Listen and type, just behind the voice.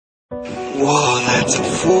Whoa, that's a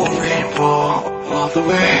full rainbow all the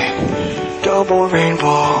way. Double rainbow,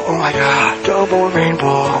 oh my god, double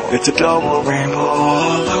rainbow. It's a double rainbow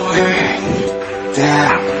all the way.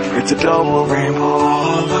 Damn, it's a double rainbow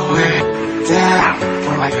all the way. Damn,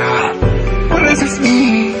 oh my god. What does this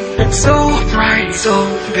mean? It's so bright, so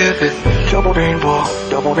vivid. Double rainbow,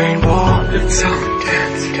 it's so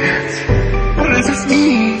intense, intense. What does this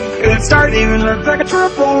mean? It's starting to even look like a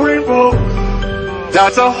triple rainbow.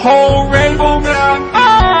 That's a whole rainbow, man.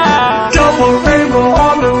 Ah! Double rainbow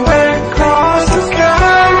all the way across the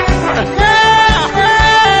sky.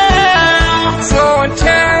 So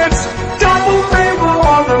intense. Double rainbow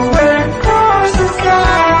all the way across the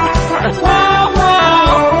sky. Wow, wow.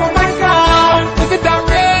 Oh my god. Look at that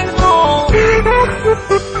rainbow.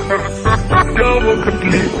 Double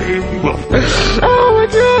complete rainbow. Oh my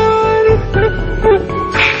god.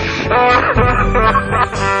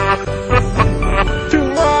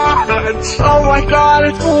 Oh my god,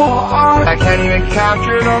 it's full on. I can't even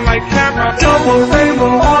capture it on my camera. Double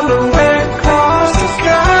rainbow all the way across the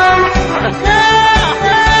sky.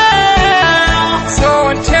 So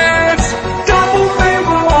intense. Double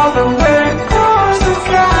rainbow all the way across the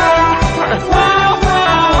sky. Wow,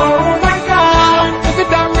 wow. Oh my god, look at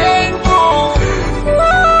that rainbow.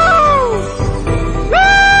 Woo!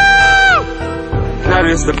 Woo! That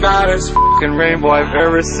is the baddest fucking rainbow I've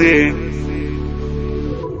ever seen.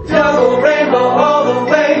 Double rainbow all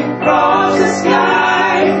the way across the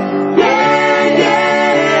sky. Yeah,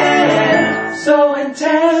 yeah, so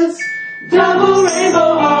intense. Double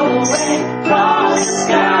rainbow all the way across the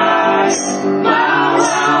sky.